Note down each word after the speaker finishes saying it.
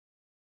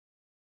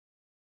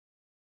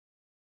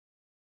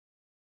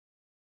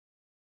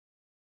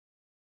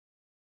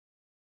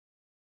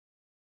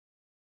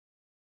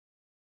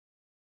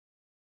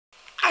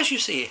as you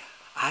see,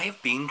 I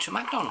have been to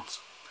McDonald's,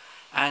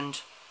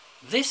 and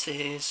this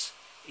is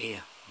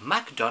a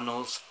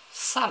McDonald's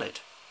salad,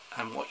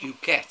 and what you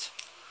get.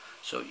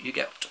 So you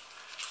get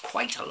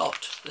quite a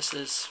lot. This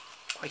is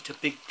quite a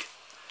big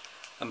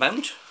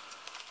amount.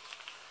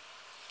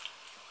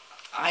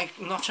 I'm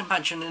not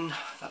imagining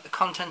that the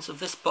contents of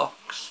this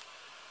box,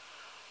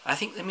 I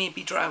think they may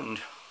be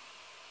drowned.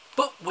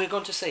 But we're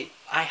going to see.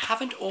 I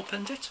haven't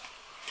opened it.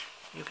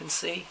 You can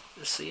see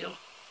the seal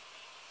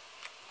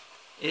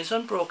is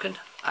unbroken.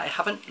 I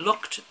haven't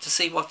looked to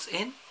see what's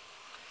in.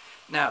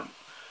 Now,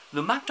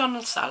 the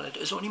McDonald's salad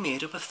is only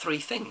made up of 3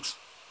 things.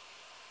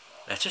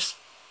 Lettuce,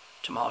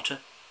 tomato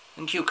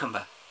and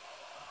cucumber.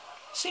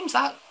 Seems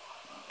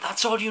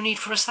that's all you need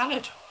for a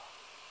salad.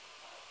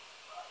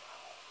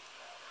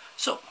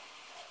 So,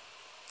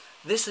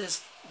 this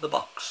is the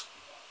box.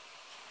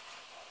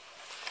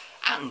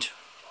 And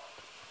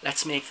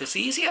let's make this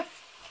easier.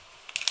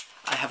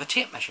 I have a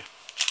tape measure.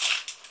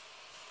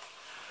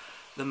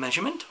 The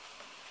measurement: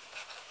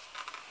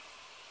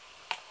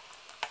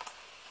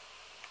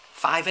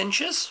 5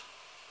 inches,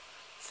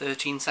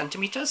 13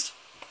 centimeters,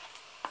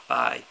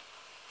 by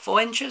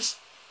 4 inches,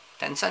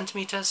 10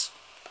 centimeters,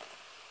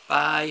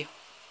 by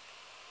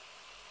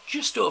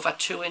just over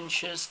 2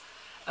 inches,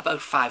 about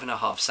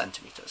 5.5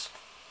 centimeters.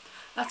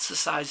 That's the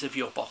size of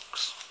your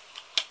box.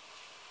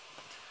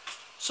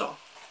 So,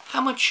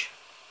 how much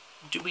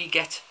do we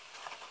get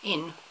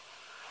in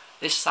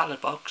this salad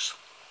box?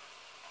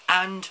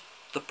 And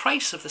the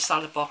price of the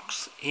salad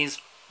box is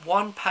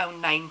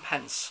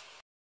 £1.09.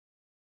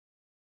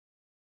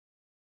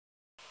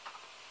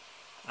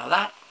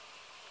 Now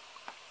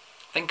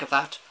think of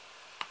that,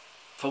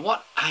 for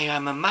what I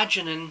am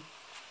imagining,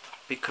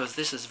 because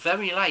this is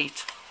very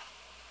light,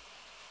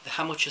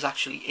 how much is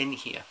actually in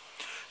here.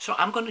 So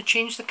I'm going to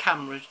change the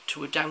camera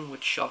to a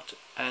downward shot,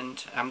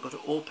 and I'm going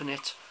to open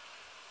it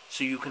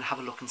so you can have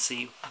a look and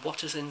see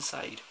what is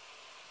inside.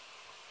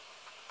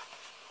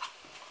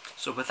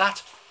 So with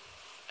that,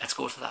 let's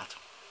go to that.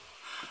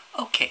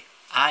 Okay,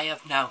 I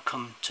have now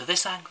come to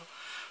this angle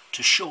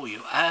to show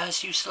you.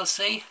 As you still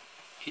see,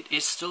 it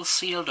is still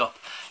sealed up.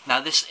 Now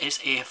this is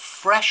a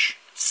fresh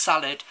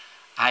salad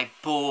I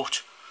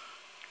bought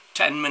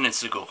 10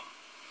 minutes ago.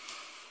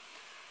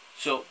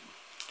 So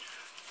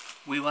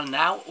we will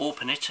now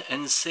open it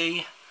and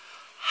see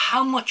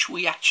how much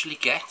we actually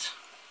get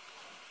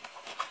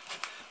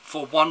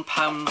for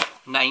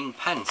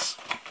 £1.09.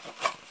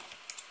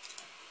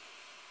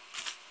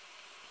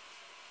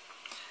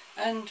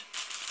 And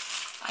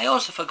I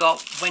also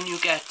forgot, when you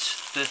get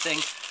the thing,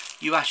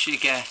 you actually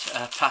get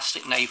a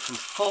plastic knife and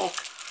fork.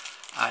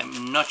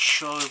 I'm not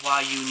sure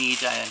why you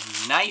need a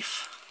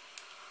knife,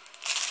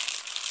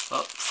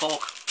 but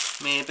fork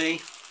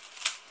maybe.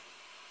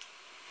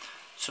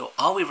 So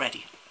are we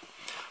ready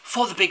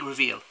for the big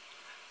reveal?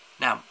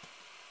 Now,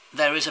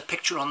 there is a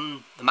picture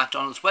on the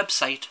McDonald's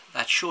website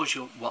that shows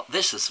you what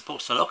this is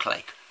supposed to look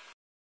like.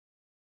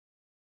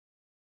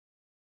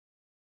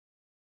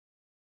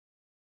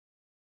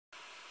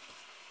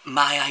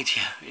 My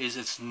idea is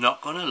it's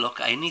not going to look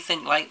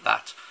anything like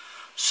that.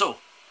 So,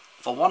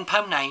 for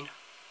 £1.09,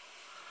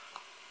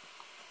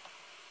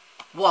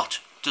 what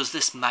does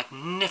this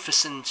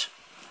magnificent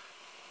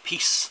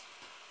piece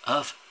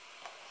of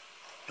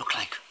look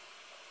like?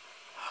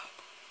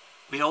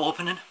 We are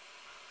opening.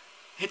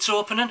 It's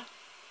opening.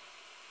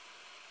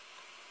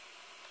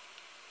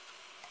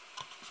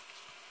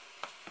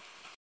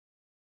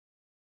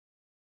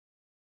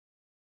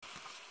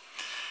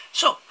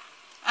 So,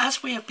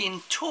 as we have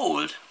been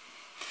told,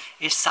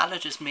 a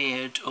salad is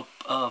made up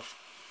of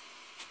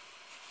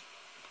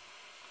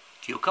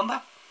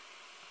cucumber,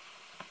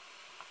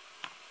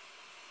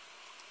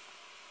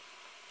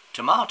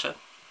 tomato,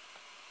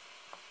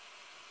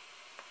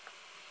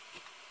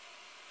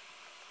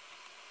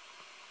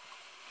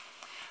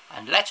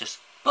 and lettuce,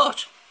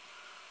 but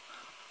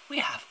we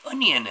have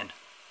onion in.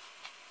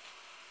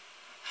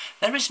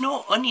 There is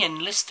no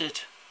onion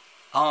listed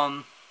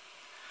on,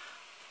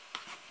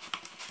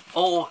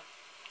 or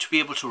to be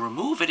able to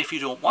remove it if you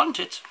don't want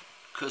it,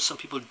 because some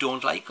people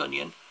don't like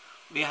onion.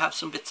 We have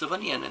some bits of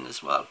onion in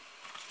as well.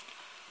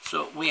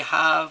 So we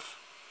have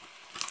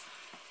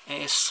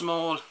a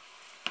small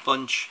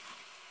bunch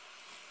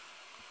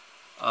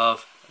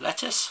of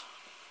lettuce,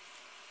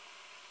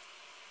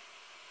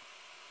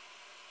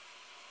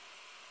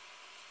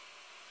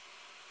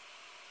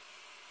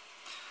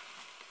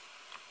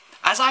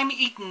 as I'm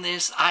eating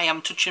this, I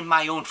am touching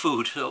my own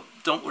food, so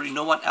don't worry,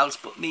 no one else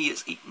but me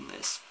is eating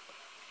this.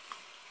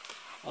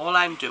 All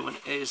I'm doing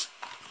is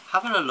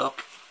having a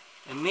look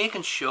and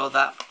making sure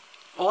that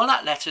all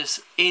that lettuce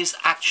is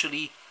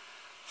actually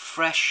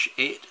fresh.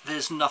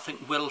 There's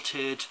nothing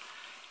wilted,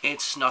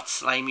 it's not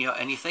slimy or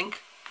anything.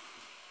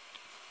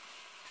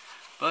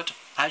 But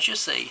as you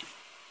see,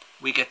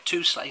 we get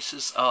 2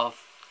 slices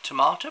of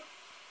tomato,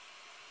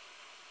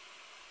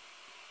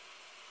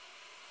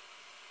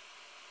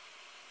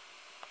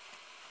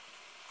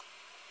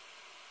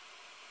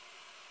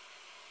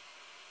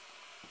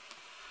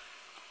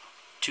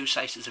 two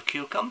slices of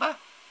cucumber,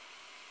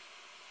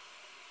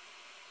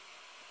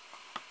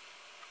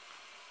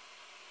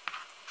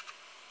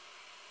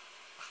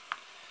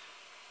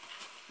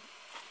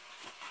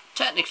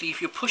 technically,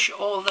 if you push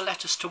all the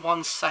lettuce to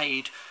one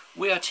side,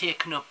 we are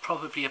taking up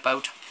probably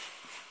about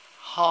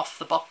half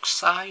the box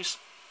size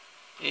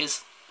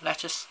is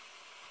lettuce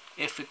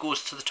if it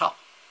goes to the top.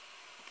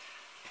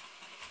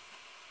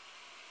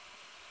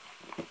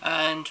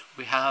 And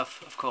we have,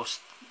 of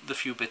course, the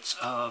few bits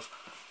of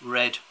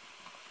red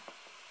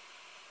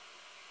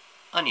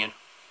onion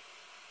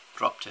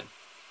dropped in.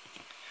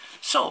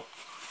 So,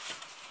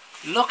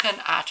 looking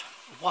at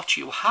what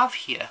you have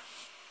here,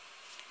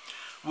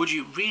 would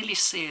you really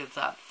say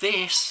that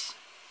this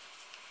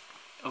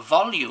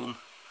volume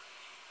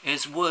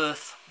is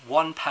worth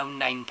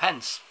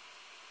 £1.09?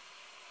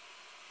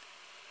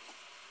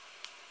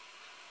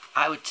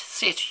 I would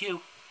say to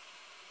you,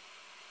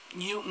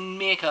 you can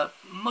make a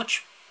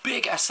much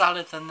bigger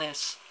salad than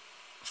this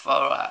for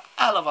a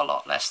hell of a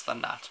lot less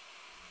than that,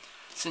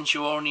 since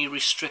you're only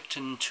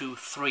restricting to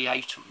 3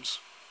 items.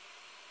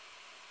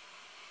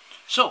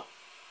 So,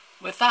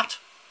 with that,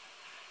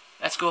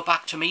 let's go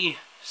back to me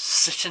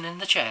sitting in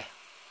the chair.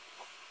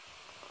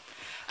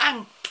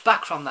 And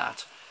back from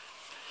that,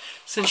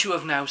 since you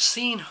have now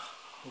seen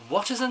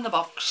what is in the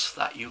box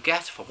that you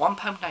get for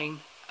 £1.09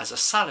 as a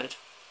salad,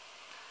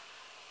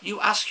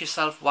 you ask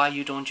yourself why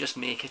you don't just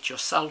make it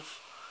yourself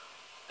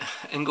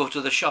and go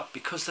to the shop,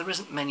 because there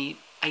isn't many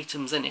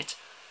items in it.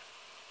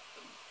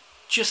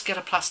 Just get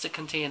a plastic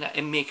container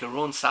and make your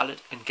own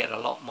salad and get a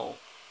lot more.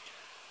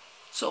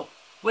 So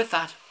with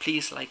that,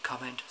 please like,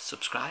 comment,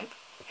 subscribe,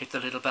 hit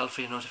the little bell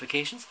for your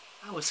notifications.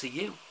 I will see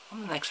you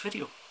on the next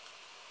video.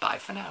 Bye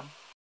for now.